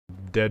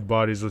dead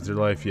bodies with your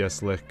life,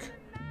 yes, Lick.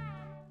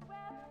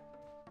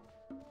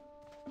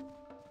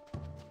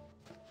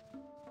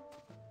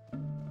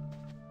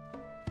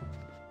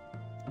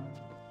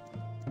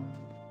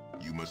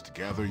 You must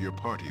gather your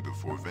party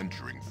before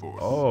venturing forth.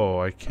 Oh,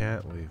 I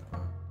can't leave.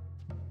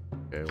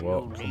 Okay,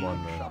 well, come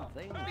on, man.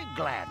 Something? Be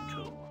glad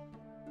to.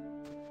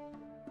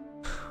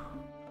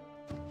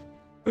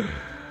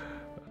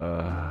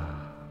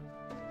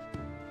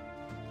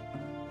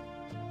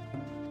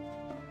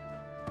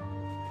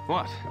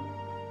 What?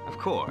 Of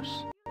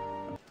course.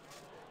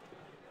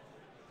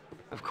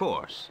 Of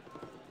course.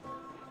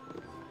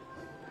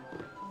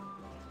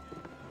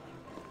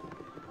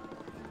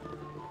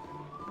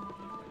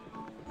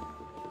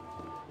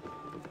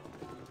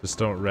 Just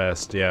don't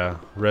rest, yeah.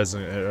 Res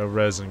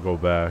and go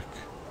back.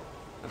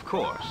 Of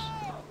course.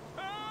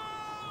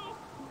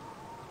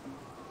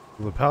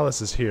 Well, the palace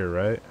is here,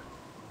 right?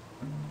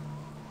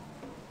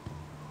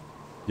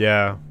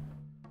 Yeah.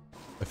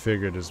 I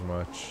figured as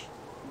much.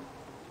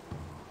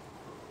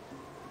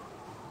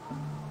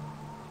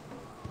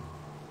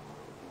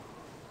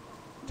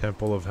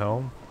 Temple of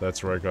Helm?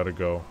 That's where I gotta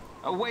go.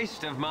 A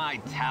waste of my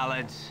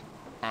talents.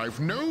 I've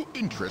no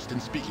interest in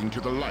speaking to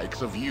the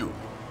likes of you.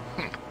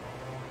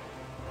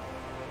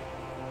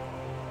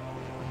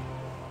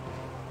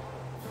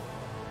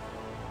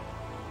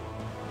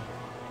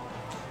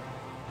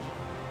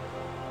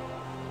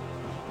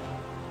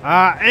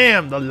 I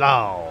am the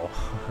law.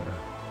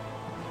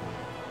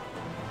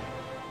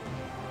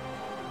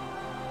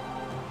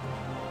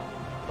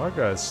 My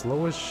guy's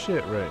slow as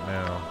shit right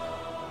now.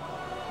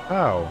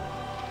 How?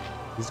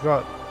 He's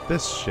got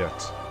this shit.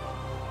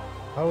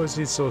 How is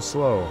he so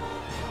slow?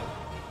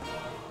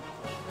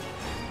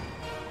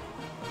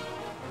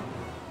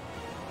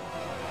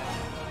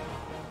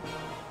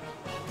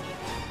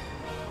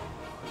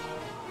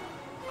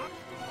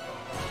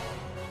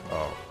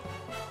 Oh.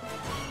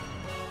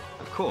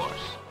 Of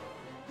course.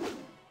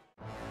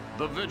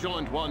 The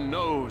Vigilant One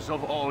knows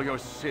of all your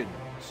sins.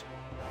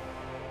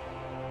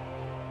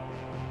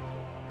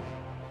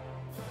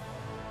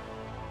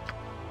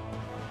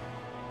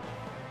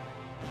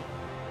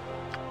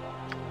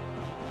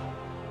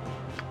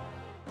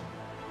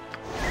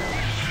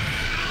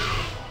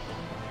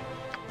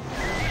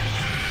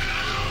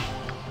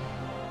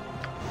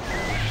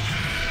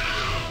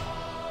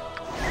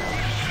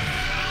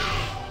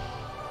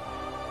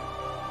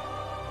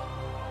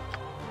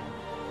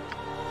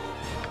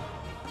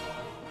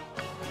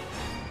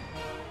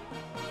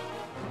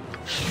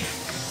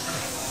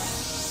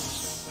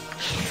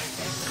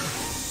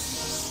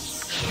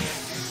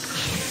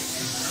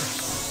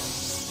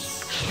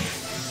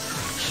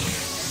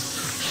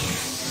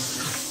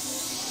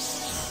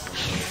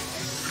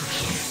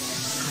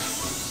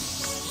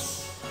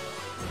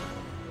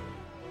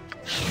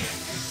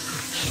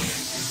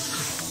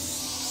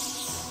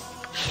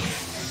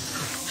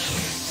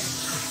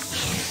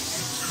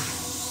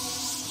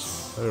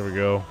 There we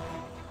go.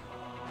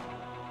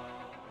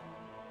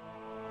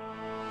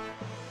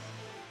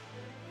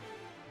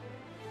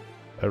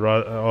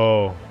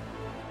 Oh.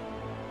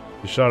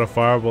 You shot a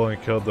fireball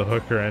and killed the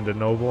hooker and a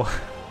noble?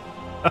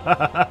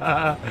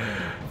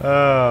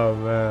 Oh,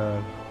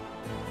 man.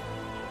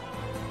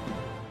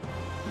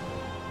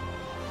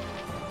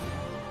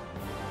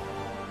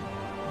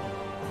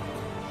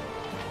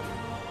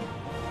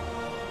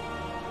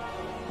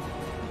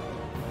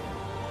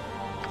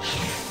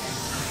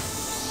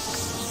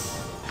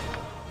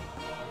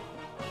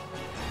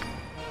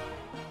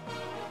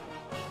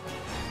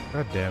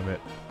 God damn it.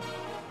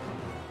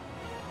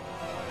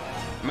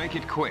 Make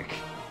it quick.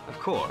 Of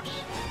course.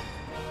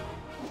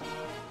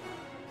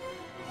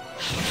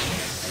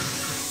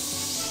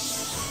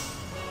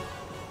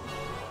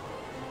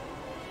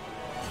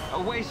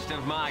 A waste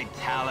of my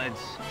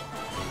talents.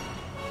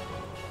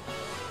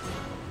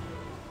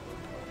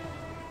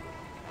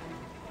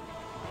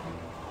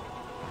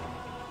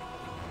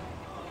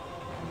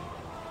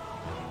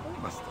 I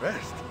must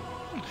rest.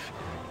 Let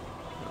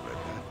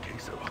that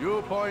case of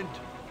you point,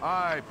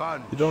 I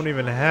punch. You don't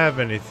even have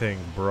anything,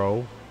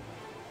 bro.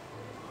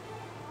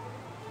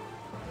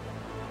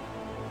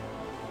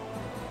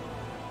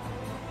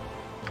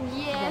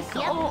 Yes,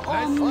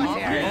 Yes, Mr.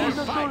 yes.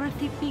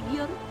 Authority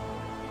figure.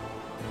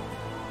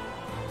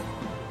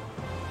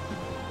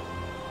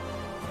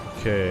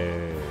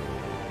 Okay.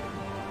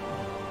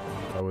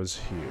 I was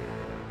here.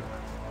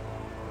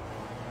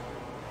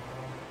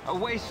 A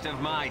waste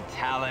of my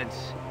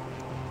talents.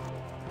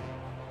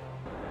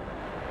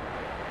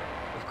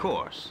 Of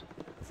course.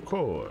 Of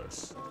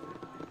course.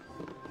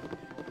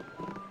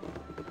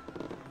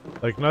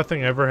 Like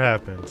nothing ever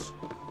happens.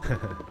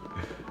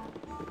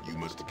 You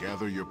must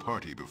gather your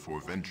party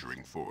before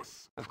venturing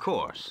forth. Of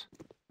course.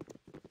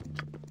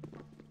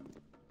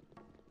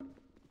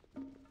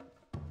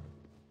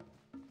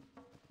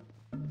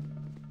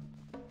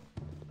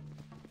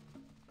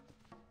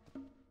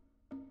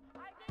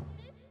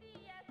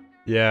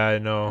 Yeah, I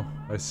know.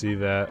 I see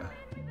that.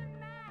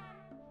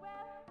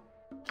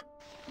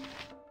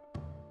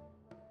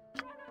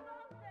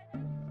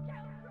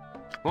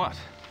 What?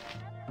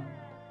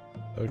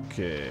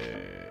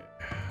 Okay.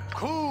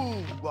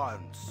 Cool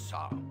one,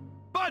 sir.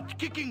 Butt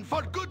kicking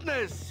for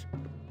goodness!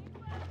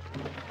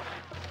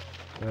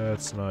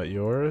 That's not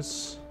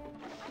yours.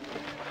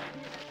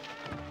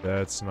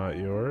 That's not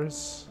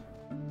yours.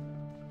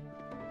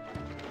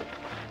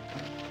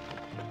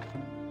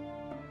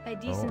 Thy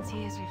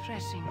decency is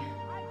refreshing.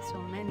 So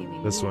many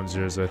we This meet one's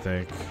yours, I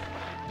think.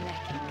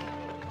 lacking.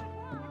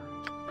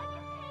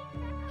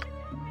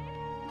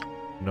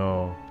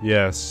 No.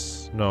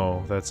 Yes.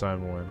 No, that's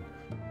Imoen.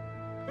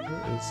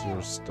 What is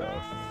your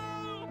stuff?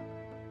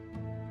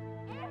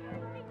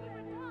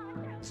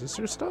 Is this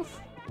your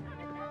stuff?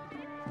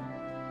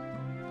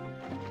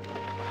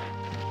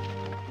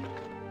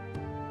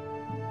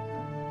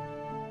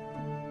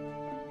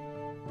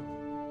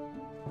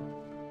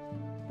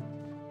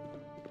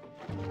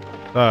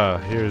 Ah,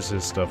 here's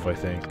his stuff, I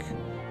think.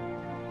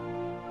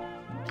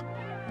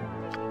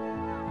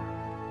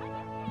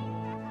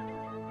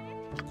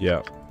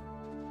 Yeah.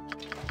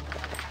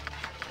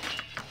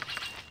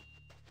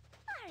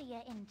 Are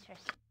you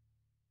interested?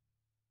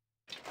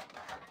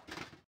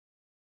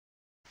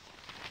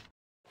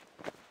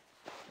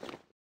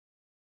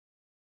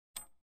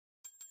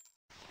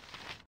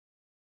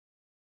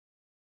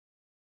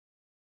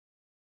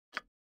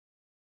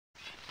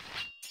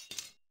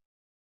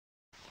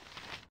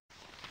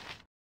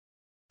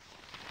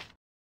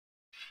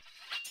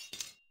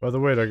 By the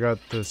way, I got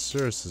the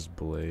Cirrus's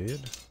blade.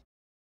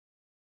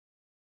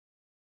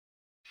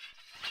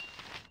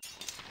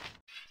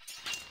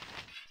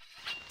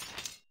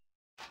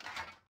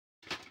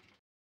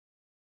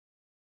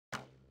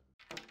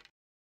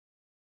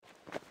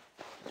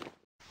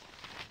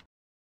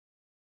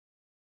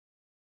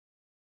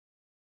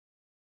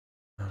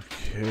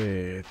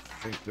 Okay, I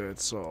think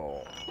that's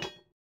all.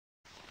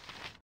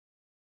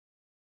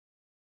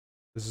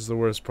 This is the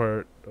worst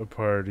part of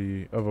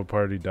a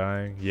party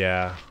dying.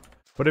 Yeah.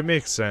 But it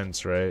makes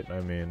sense, right?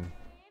 I mean,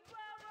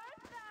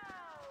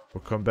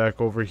 we'll come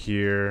back over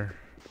here.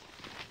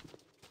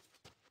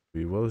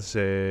 We will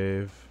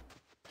save.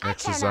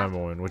 Next is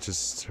Imoen, which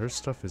is her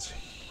stuff is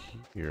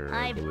here,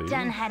 I believe. I've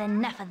done had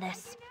enough of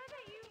this.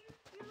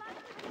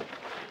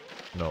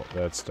 No,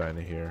 that's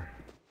Dinah here.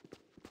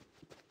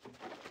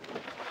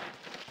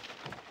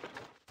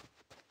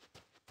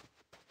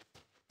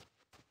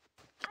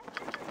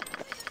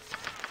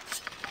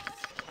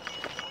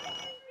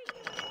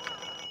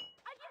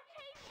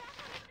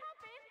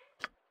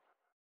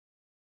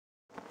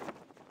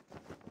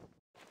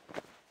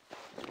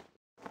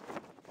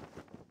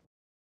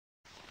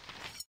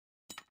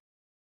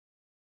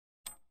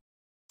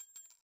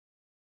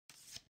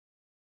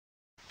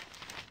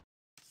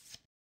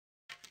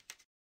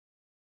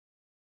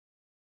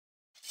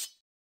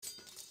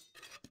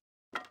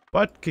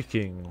 Butt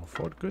kicking,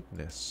 for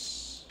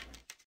goodness.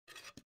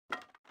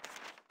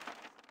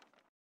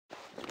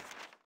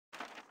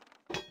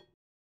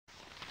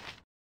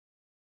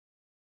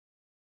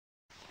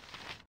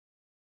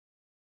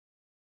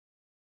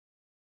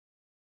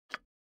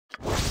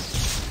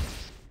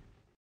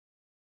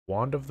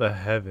 Wand of the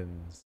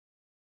Heavens.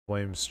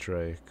 Flame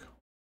Strike.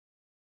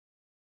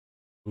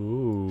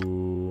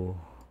 Ooh.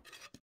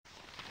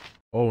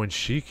 Oh, and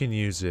she can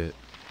use it.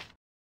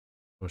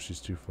 Oh, she's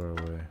too far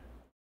away.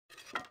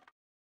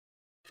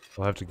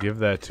 I'll have to give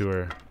that to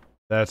her.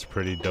 That's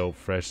pretty dope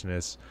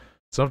freshness.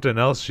 Something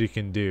else she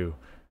can do.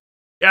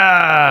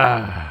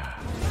 Yeah!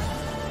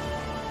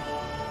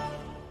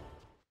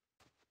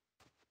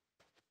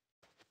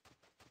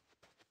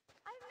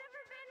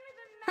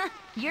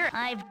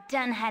 I've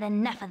done had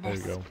enough of There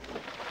this. you go.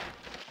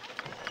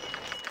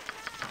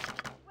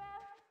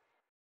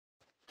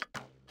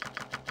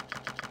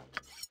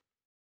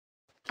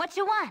 What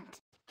you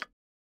want?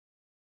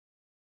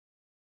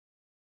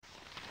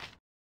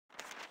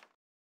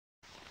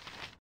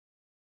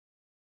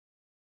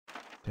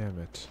 Damn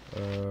it.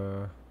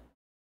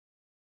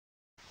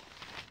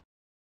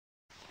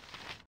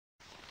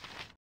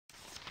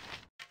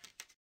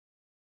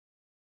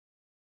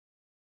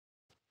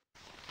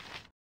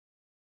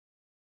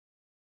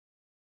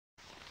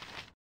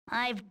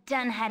 I've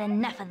done had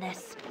enough of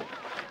this.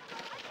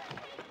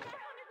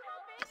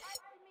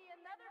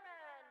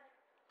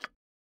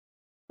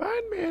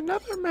 Find me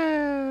another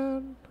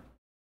man.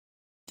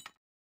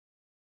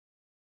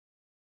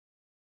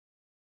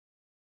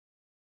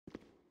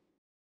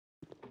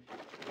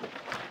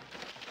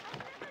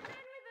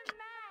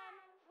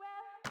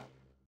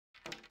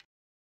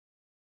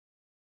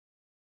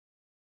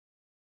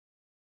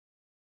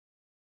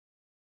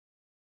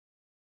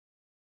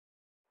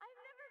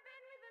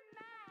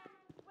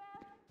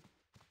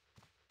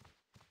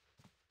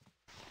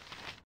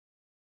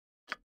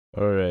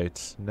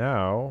 Alright,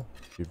 now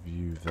give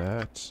you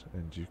that,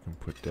 and you can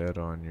put that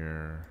on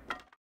your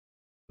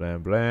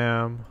blam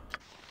blam.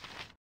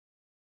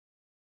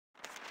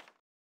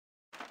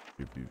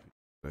 Give you,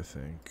 I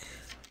think.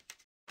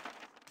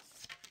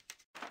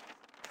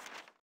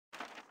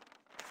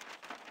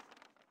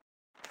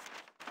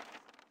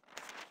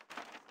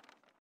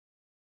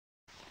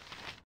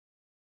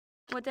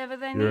 Whatever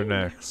they You're need.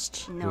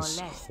 next. No This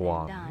less than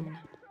Juan. done.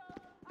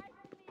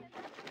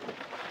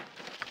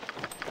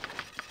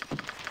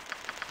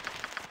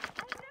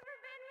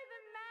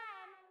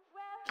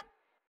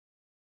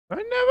 I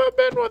never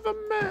been with a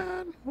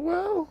man.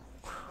 Well,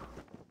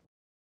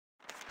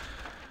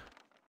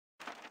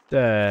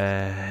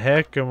 the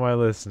heck am I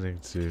listening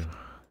to?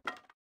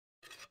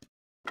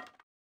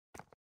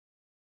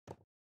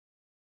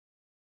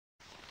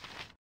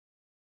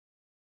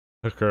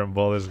 Hooker and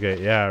Baldur's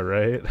Gate, yeah,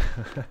 right?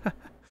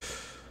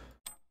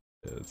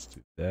 Let's do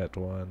that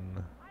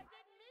one.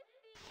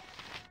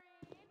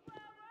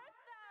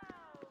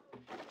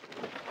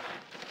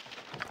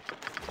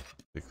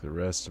 Take the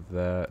rest of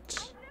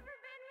that.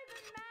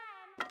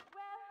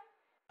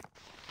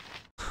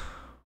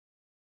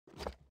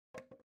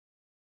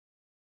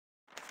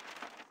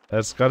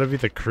 That's gotta be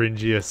the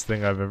cringiest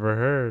thing I've ever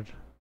heard.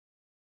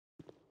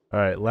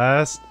 Alright,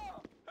 last.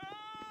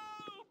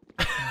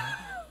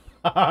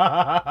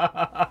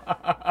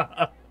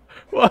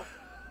 What?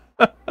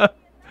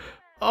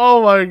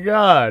 Oh my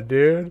god,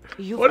 dude.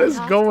 What is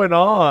going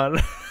on?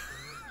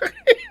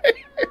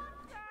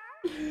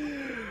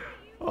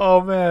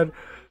 Oh man.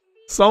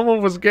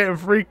 Someone was getting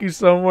freaky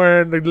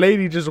somewhere and the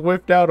lady just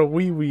whipped out a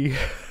wee-wee.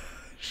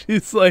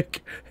 She's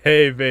like,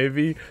 hey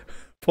baby.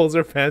 Pulls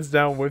her pants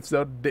down, whips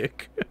out a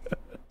dick.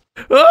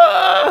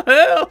 Ah,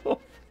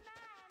 hell!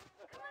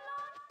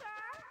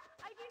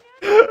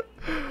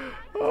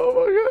 Oh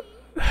my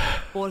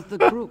god. For the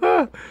group.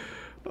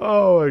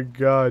 Oh my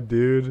god,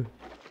 dude.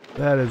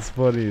 That is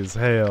funny as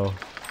hell.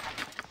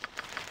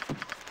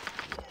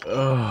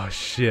 Oh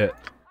shit.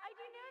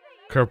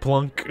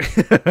 Kerplunk.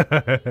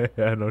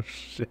 Yeah, no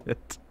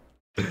shit.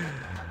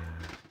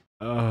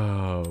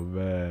 Oh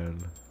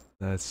man.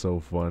 That's so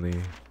funny.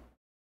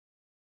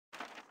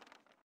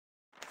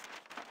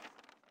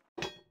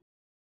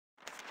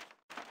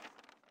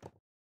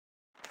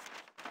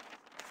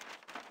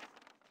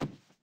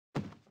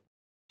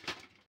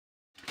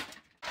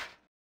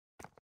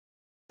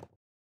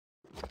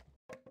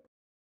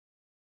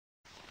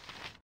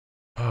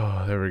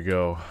 Oh, there we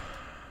go.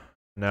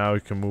 Now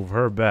we can move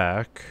her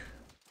back.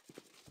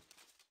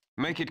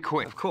 Make it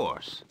quick, of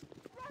course.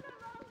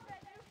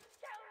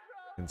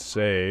 And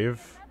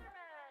save.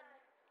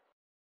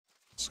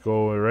 Let's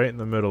go right in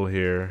the middle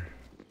here.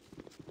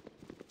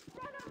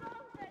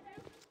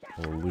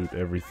 We'll loot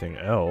everything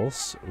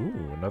else.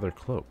 Ooh, another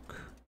cloak.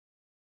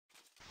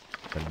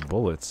 And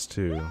bullets,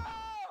 too.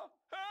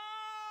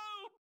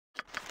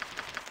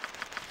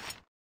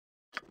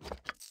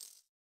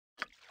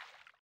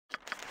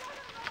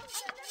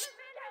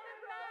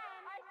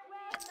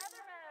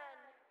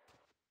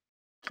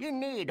 You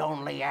need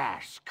only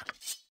ask.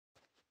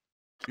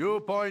 You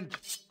point,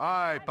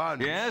 I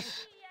punch.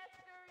 Yes?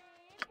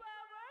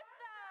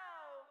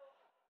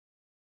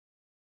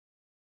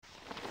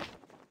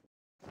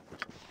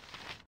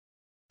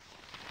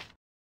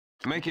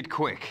 Make it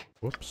quick.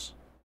 Whoops.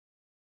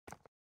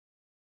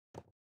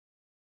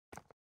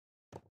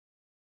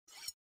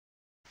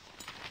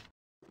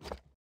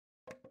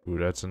 Ooh,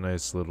 that's a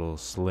nice little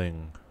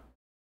sling.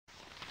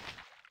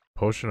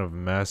 Potion of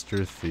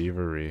Master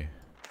Thievery.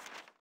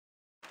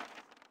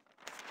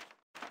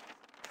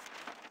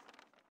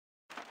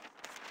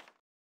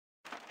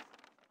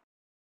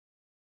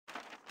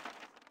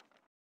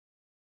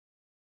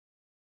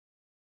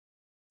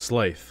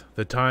 Slythe,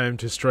 the time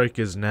to strike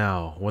is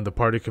now. When the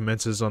party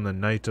commences on the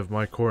night of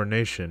my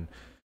coronation,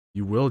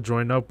 you will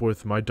join up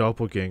with my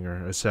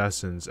doppelganger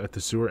assassins at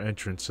the sewer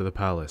entrance to the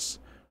palace.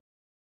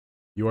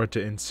 You are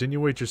to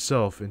insinuate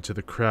yourself into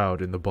the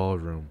crowd in the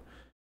ballroom.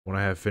 When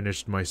I have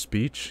finished my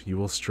speech, you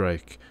will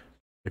strike.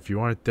 If you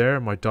aren't there,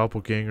 my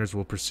doppelgangers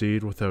will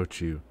proceed without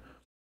you,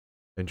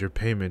 and your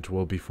payment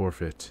will be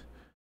forfeit.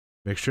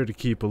 Make sure to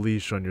keep a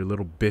leash on your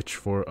little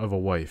bitch of a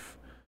wife.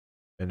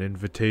 An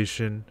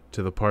invitation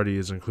to the party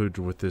is included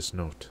with this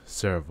note.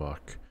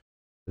 Saravok.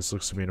 This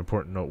looks to be an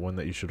important note, one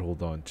that you should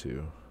hold on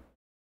to.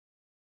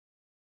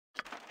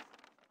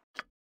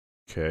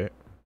 Okay.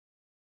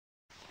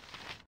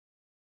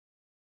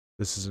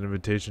 This is an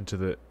invitation to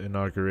the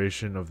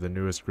inauguration of the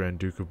newest Grand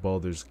Duke of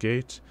Baldur's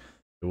Gate.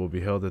 It will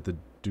be held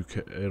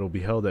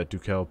at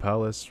Ducal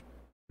Palace.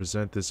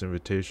 Present this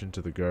invitation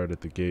to the guard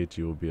at the gate.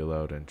 You will be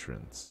allowed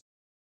entrance.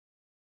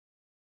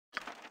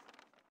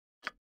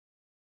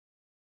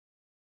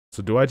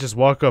 So do I just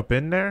walk up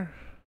in there?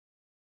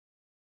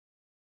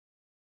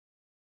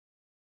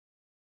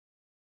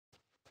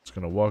 Just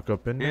gonna walk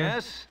up in there?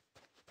 Yes?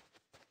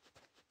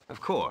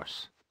 Of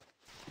course.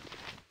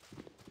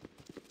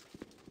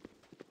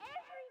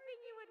 Everything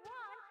you would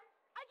want.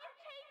 I can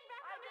change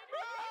back.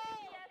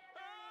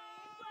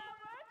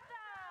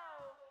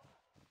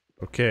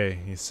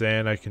 Okay, he's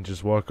saying I can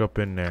just walk up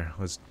in there.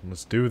 Let's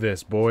do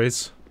this,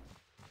 boys.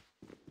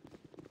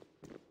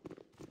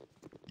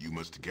 You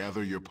must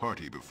gather your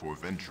party before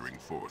venturing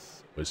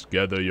forth. Let's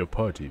gather your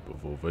party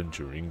before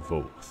venturing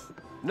forth.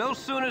 No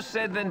sooner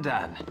said than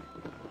done.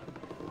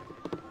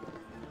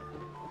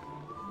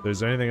 If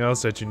there's anything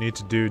else that you need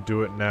to do,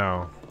 do it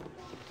now.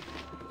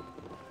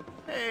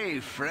 Hey,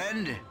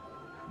 friend.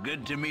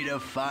 Good to meet a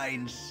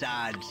fine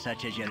sod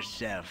such as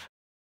yourself.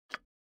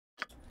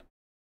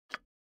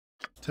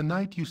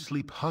 Tonight you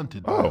sleep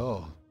hunted by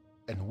all,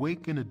 and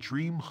wake in a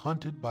dream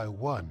hunted by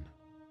one.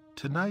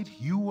 Tonight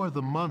you are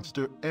the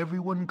monster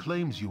everyone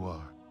claims you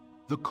are.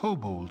 The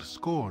kobold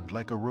scorned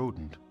like a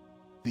rodent.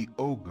 The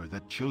ogre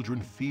that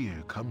children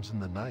fear comes in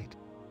the night.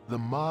 The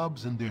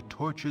mobs and their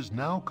torches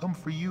now come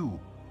for you,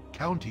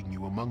 counting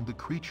you among the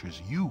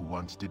creatures you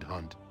once did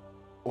hunt.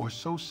 Or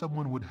so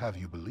someone would have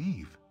you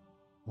believe.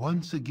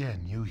 Once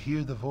again you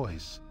hear the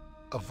voice,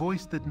 a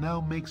voice that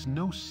now makes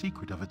no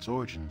secret of its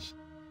origins.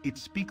 It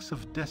speaks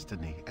of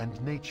destiny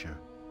and nature,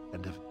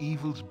 and of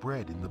evils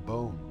bred in the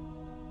bone.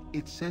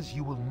 It says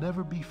you will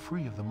never be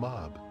free of the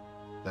mob,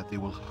 that they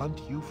will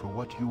hunt you for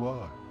what you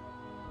are.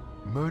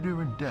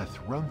 Murder and death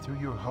run through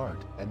your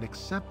heart, and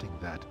accepting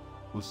that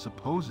will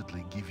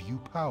supposedly give you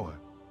power.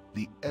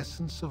 The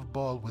essence of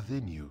Baal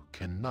within you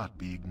cannot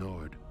be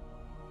ignored.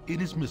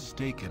 It is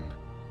mistaken.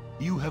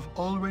 You have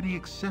already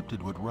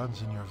accepted what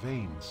runs in your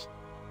veins.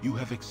 You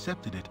have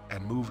accepted it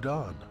and moved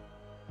on.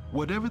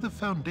 Whatever the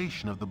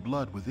foundation of the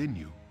blood within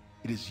you,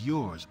 it is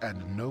yours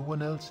and no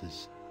one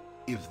else's.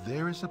 If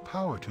there is a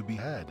power to be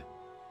had,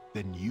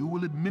 then you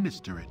will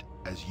administer it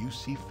as you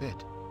see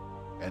fit,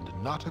 and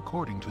not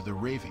according to the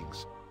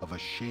ravings of a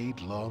shade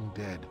long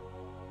dead.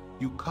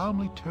 You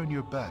calmly turn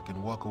your back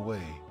and walk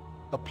away,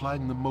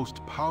 applying the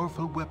most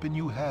powerful weapon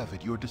you have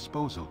at your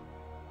disposal,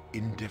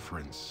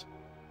 indifference.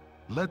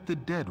 Let the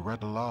dead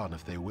rattle on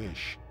if they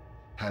wish.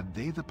 Had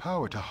they the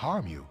power to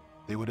harm you,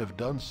 they would have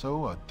done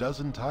so a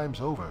dozen times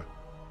over.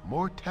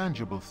 More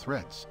tangible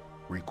threats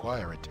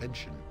require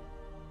attention.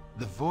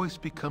 The voice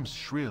becomes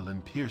shrill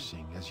and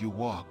piercing as you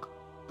walk,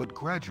 but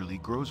gradually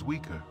grows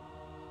weaker.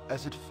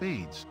 As it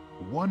fades,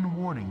 one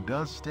warning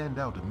does stand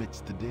out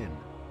amidst the din.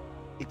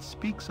 It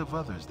speaks of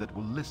others that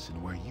will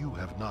listen where you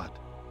have not,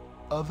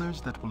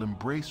 others that will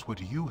embrace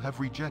what you have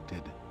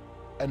rejected,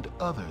 and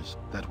others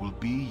that will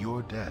be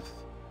your death.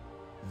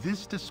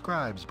 This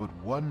describes but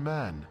one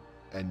man,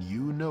 and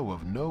you know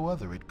of no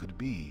other it could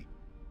be.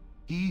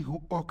 He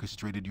who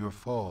orchestrated your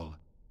fall,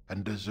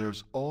 and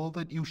deserves all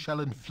that you shall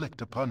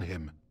inflict upon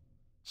him.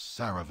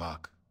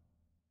 Saravak.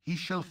 He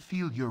shall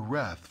feel your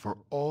wrath for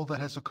all that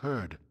has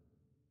occurred.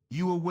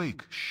 You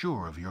awake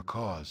sure of your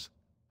cause,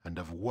 and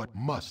of what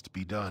must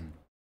be done.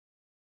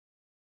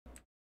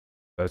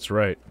 That's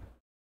right.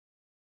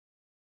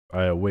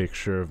 I awake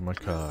sure of my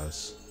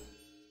cause.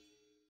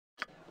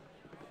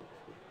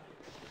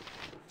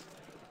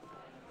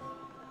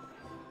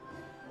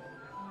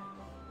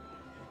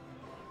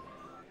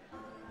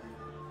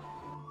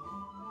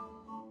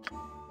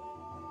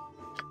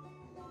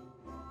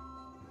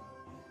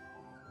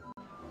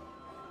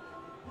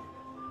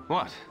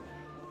 What?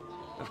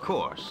 Of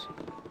course.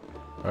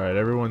 Alright,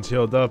 everyone's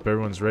healed up,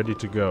 everyone's ready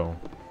to go.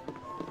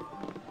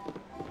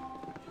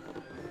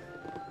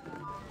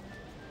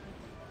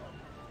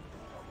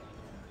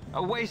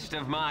 A waste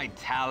of my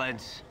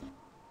talents.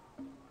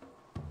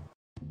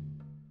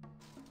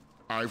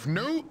 I've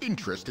no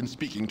interest in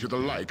speaking to the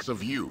likes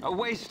of you. A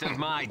waste of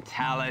my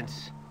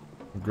talents.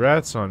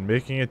 Congrats on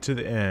making it to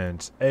the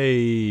end.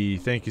 Hey,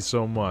 thank you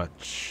so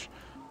much.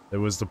 It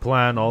was the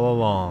plan all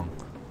along.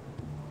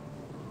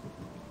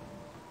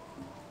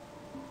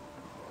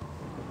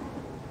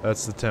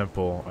 That's the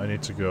temple. I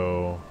need to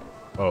go...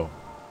 Oh.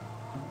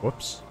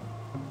 Whoops.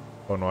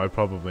 Oh no, I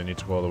probably need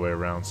to go all the way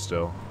around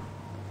still.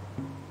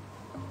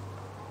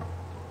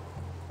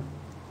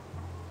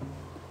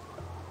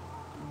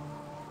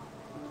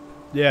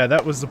 Yeah,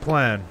 that was the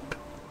plan.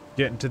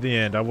 Getting to the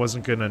end. I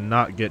wasn't gonna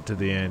not get to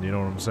the end, you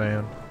know what I'm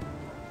saying?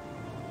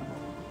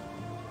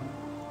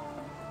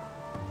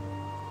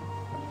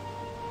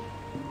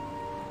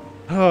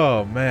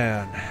 Oh,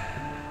 man.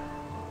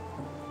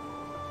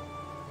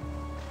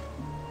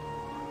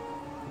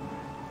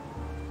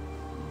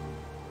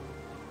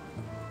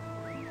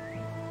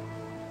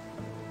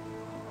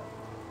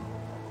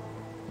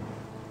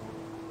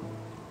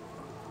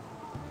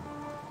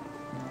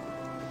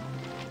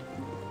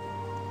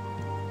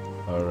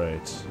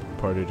 Alright,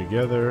 party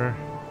together,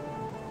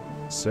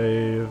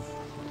 save.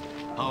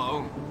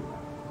 Hello?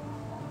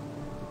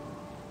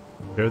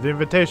 Here are the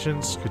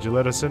invitations. Could you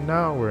let us in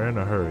now? We're in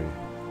a hurry.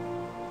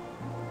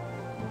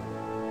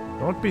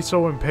 Don't be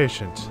so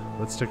impatient.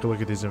 Let's take a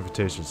look at these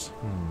invitations.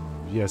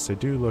 Yes, they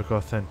do look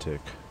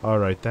authentic.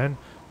 Alright then,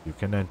 you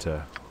can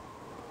enter.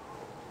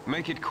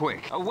 Make it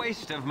quick. A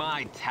waste of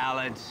my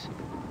talents.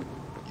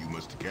 You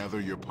must gather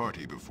your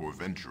party before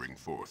venturing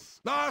forth.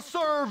 I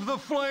serve the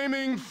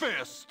flaming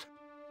fist!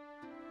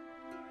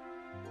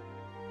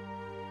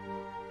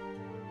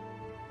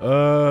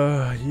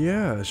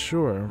 Yeah,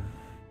 sure.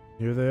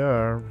 Here they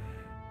are.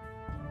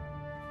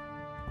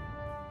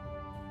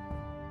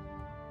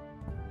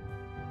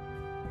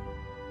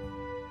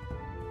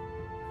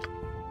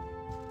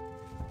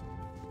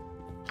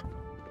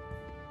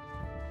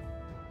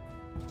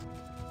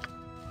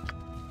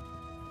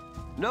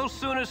 No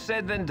sooner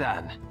said than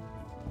done.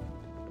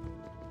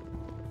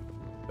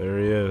 There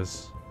he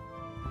is.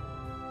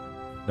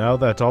 Now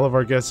that all of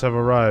our guests have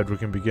arrived, we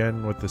can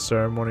begin with the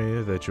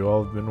ceremony that you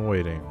all have been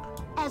waiting.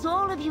 As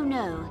all of you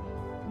know,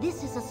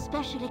 this is a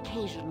special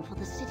occasion for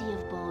the city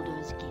of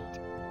Baldur's Gate.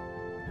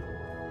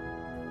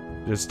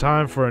 It is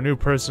time for a new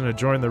person to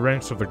join the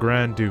ranks of the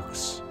Grand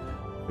Dukes.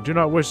 I do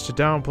not wish to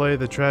downplay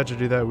the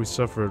tragedy that we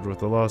suffered with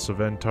the loss of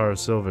Entar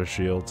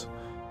Silvershield.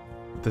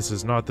 But this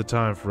is not the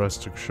time for us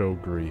to show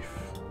grief.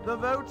 The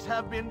votes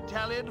have been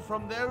tallied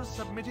from those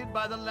submitted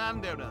by the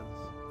landowners.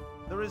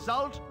 The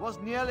result was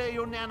nearly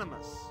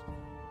unanimous.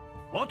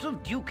 What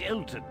of Duke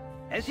Elton?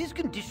 Has his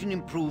condition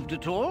improved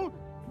at all?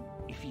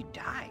 If he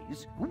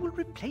dies, who will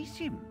replace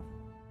him?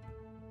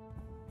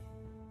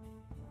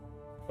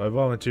 I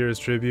volunteer as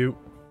tribute.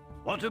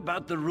 What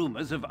about the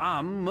rumors of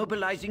Arm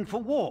mobilizing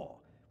for war?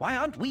 Why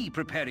aren't we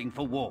preparing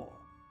for war?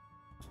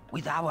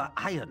 With our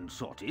iron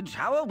shortage,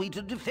 how are we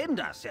to defend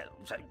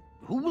ourselves?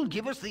 Who will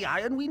give us the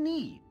iron we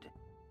need?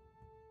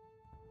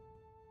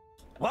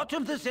 What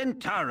of the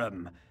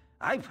Zentarum?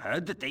 I've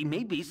heard that they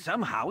may be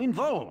somehow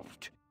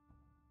involved.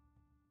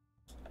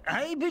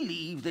 I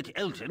believe that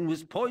Elton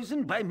was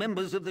poisoned by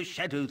members of the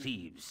Shadow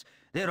Thieves.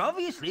 They're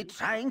obviously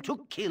trying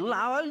to kill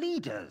our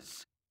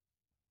leaders.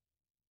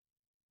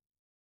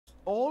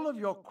 All of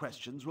your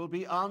questions will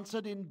be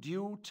answered in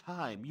due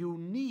time. You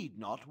need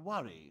not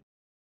worry.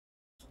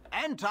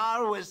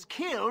 Entar was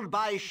killed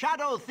by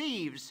Shadow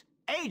Thieves,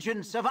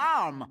 agents of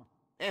Arm.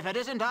 If it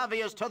isn't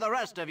obvious to the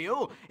rest of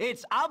you,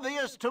 it's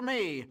obvious to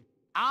me.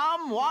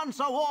 Arm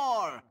wants a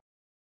war.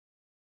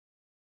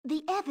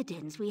 The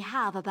evidence we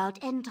have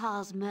about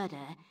Entar's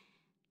murder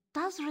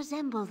does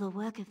resemble the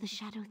work of the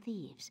Shadow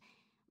Thieves,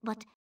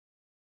 but...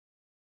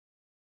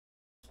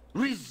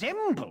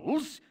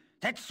 Resembles?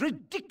 That's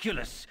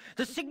ridiculous!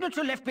 The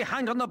signature left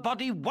behind on the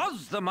body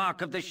was the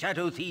mark of the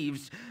Shadow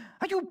Thieves.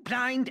 Are you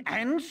blind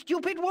and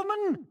stupid,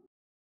 woman?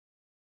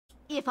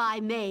 If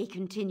I may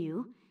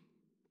continue,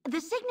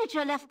 the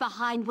signature left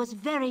behind was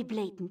very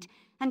blatant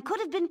and could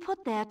have been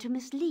put there to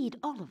mislead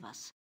all of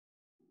us.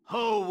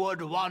 Who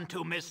would want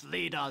to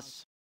mislead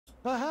us?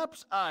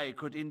 Perhaps I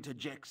could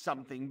interject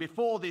something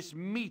before this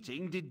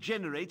meeting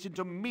degenerates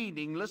into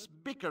meaningless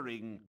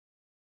bickering.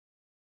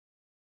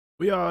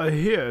 We are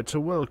here to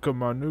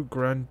welcome our new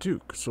Grand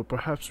Duke, so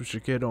perhaps we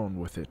should get on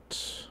with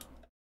it.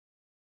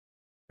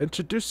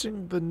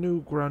 Introducing the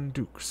new Grand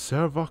Duke,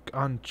 Servok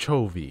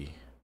Anchovy.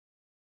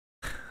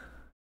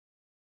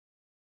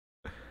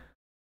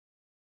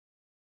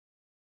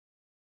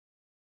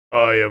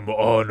 I am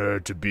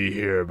honored to be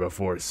here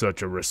before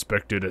such a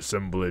respected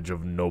assemblage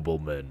of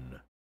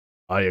noblemen.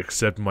 I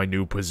accept my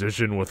new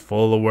position with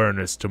full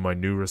awareness to my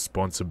new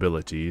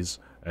responsibilities,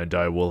 and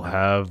I will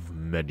have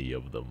many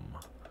of them.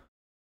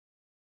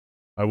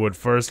 I would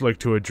first like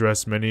to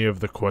address many of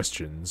the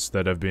questions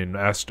that have been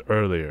asked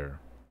earlier.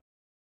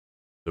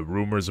 The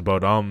rumors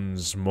about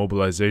Am's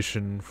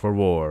mobilization for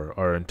war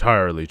are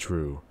entirely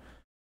true,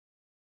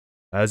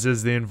 as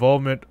is the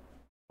involvement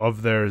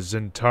of their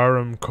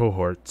Zentarum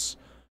cohorts.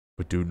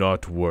 But do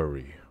not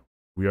worry,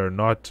 we are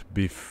not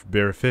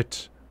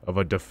bereft of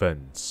a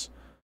defense.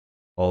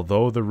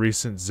 Although the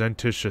recent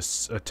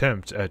Zentish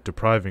attempt at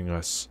depriving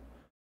us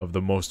of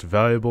the most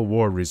valuable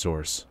war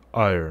resource,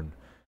 iron,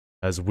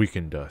 has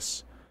weakened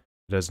us,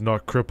 it has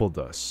not crippled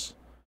us.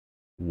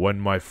 When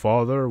my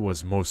father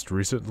was most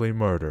recently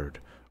murdered,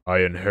 I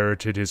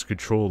inherited his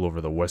control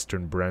over the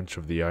western branch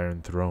of the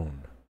Iron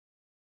Throne.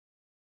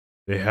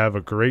 They have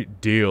a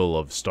great deal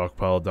of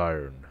stockpiled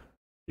iron.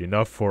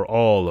 Enough for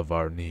all of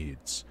our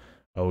needs.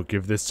 I will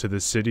give this to the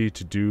city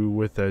to do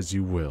with as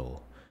you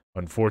will.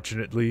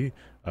 Unfortunately,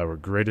 our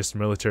greatest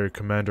military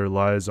commander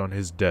lies on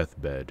his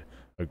deathbed,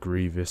 a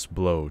grievous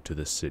blow to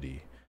the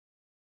city.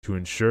 To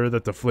ensure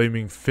that the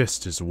Flaming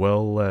Fist is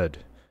well led,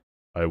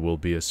 I will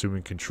be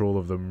assuming control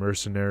of the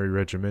mercenary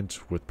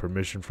regiment with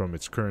permission from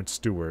its current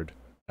steward,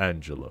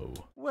 Angelo.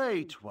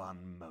 Wait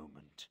one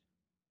moment.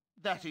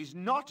 That is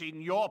not in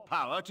your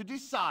power to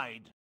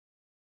decide.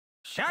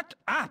 Shut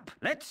up!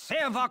 Let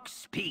Servok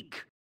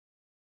speak!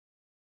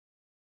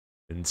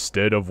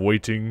 Instead of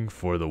waiting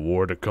for the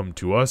war to come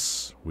to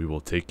us, we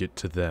will take it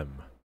to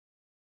them.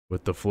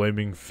 With the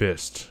Flaming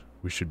Fist,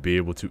 we should be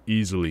able to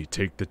easily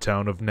take the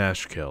town of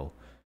Nashkel,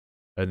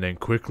 and then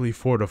quickly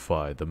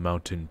fortify the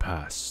mountain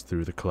pass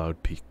through the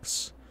Cloud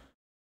Peaks.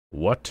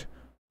 What?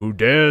 Who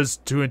dares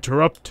to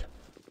interrupt?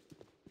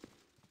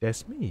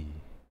 That's me.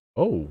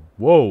 Oh,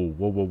 whoa,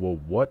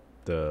 what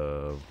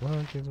the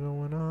fuck is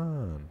going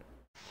on?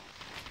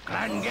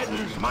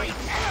 Glangeddon's might.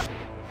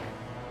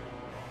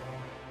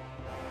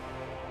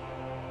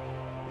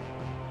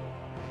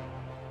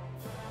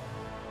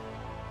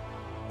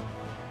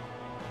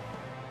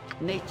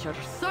 Nature's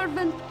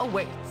servant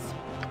awaits.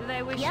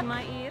 They wish Yep.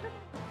 my ear?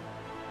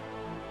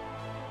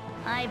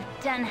 I've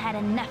done had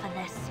enough of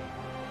this.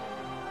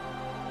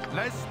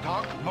 Let's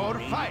talk more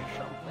fight.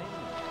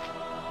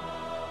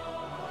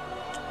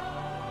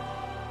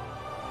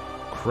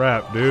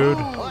 Crap, dude.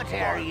 What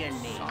area you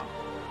need?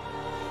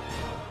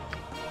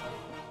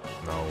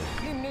 No.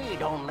 You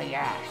need only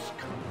ask.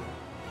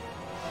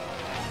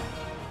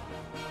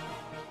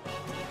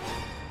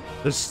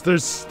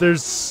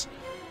 There's...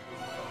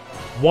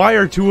 Why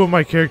are two of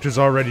my characters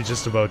already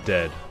just about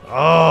dead?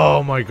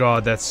 Oh my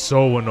god, that's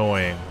so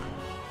annoying.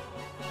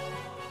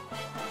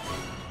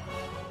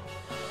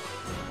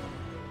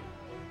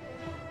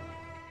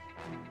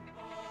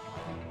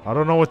 I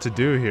don't know what to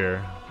do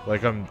here.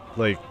 Like, I'm,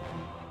 like...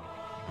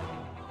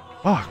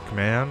 Fuck,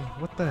 man.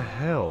 What the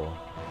hell?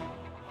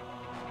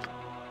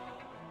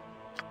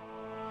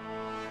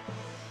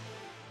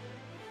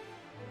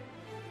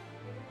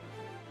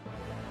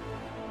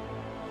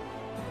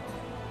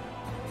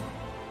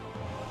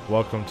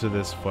 Welcome to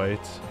this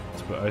fight.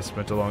 I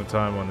spent a long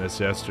time on this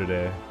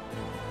yesterday.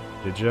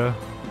 Did ya?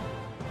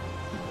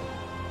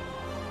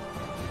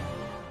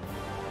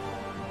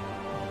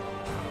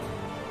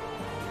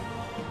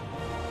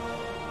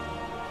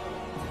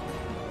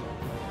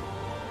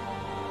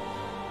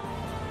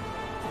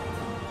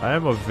 I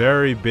am a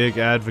very big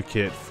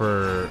advocate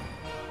for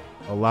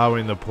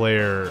allowing the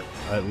player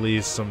at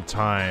least some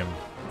time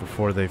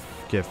before they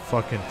get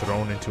fucking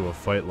thrown into a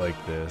fight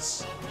like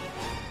this.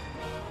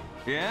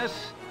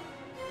 Yes?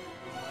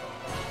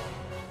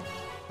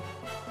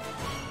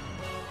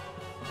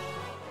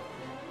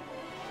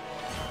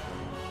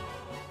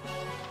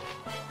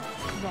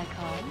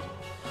 Record.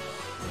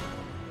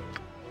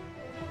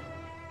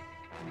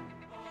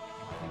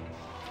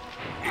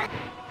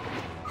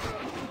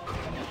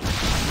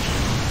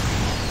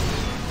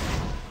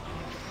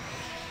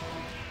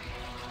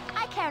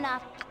 I care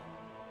not.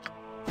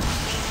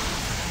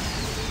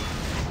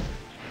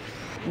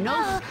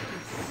 No.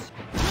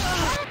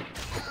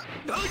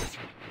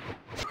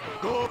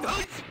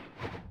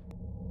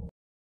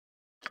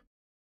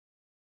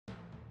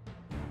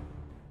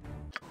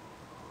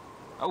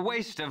 A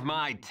waste of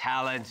my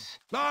talents.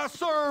 I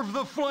serve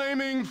the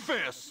flaming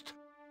fist.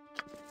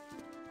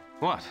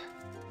 What?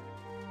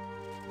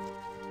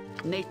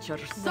 Nature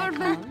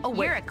servant awaits.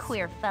 You're a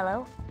queer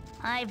fellow.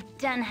 I've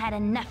done had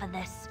enough of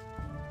this.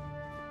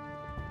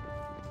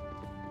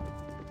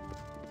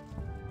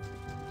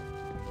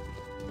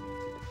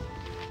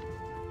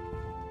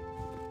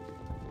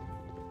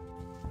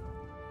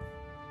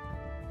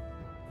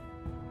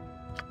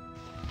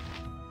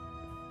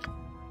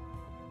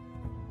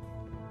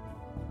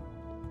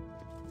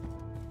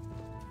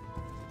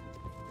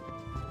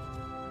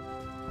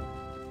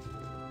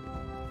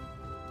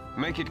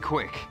 Make it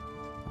quick.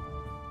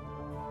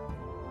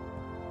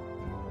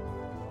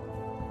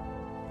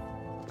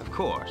 Of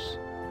course.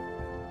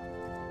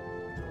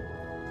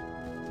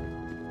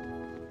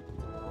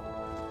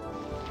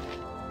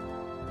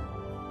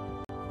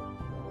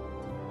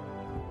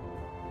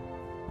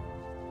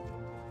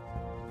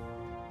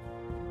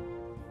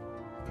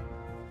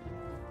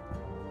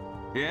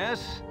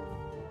 Yes?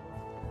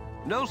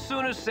 No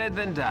sooner said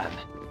than done.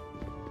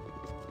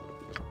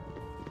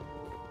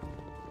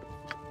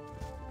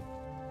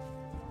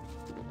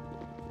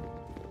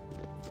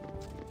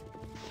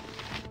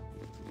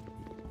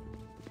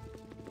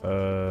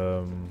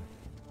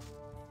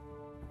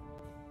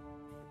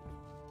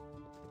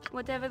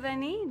 Whatever they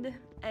need,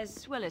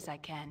 as well as I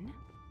can.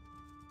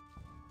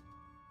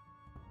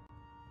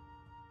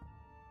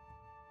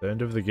 The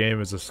end of the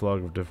game is a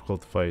slog of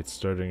difficult fights,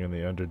 starting in the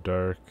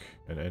Underdark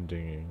and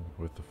ending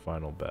with the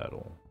final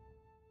battle.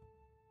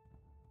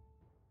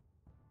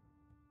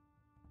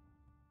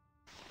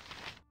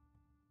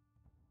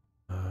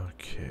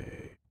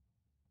 Okay.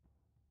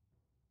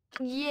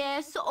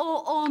 Yes,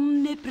 oh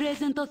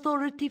omnipresent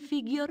authority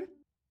figure.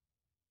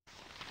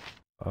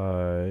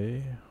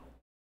 I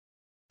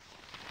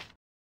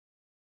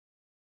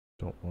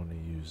don't want to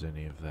use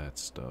any of that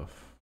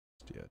stuff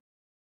yet.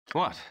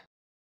 What?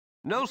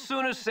 No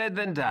sooner said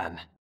than done.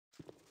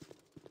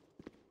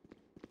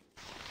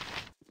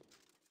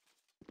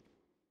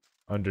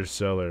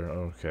 Underseller,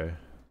 okay.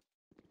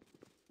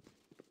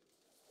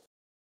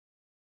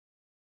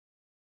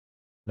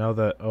 Now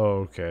that,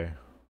 oh, okay.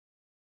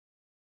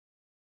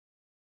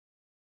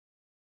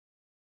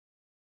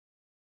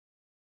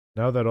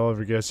 Now that all of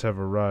your guests have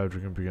arrived,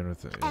 we can begin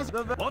with it.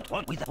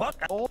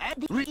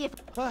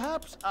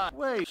 Perhaps I...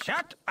 Wait.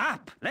 Shut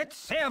up! Let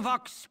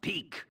Servox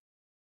speak!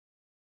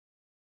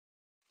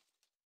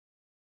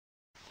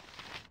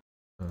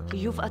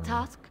 You've a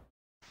task?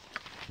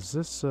 Is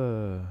this,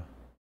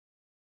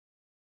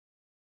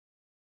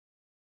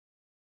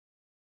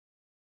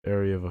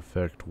 area of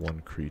effect, one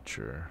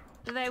creature.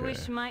 They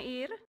wish my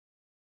ear?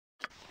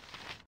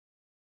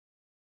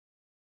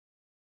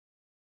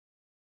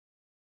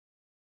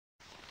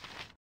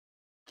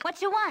 What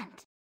you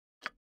want?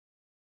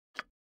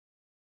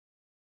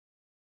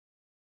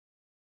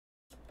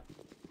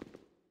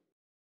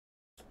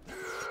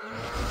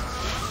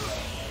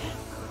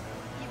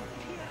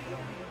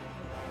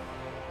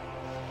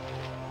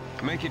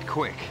 Make it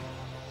quick.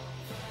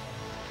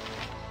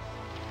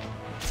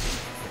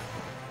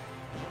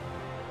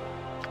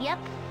 Yep.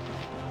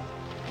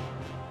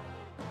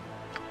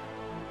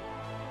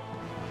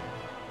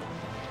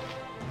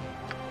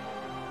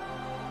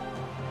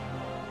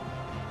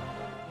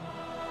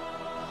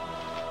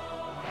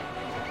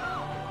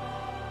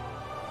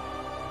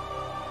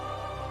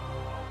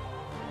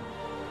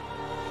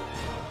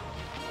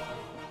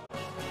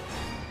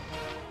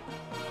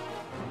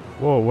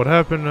 Whoa, what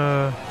happened,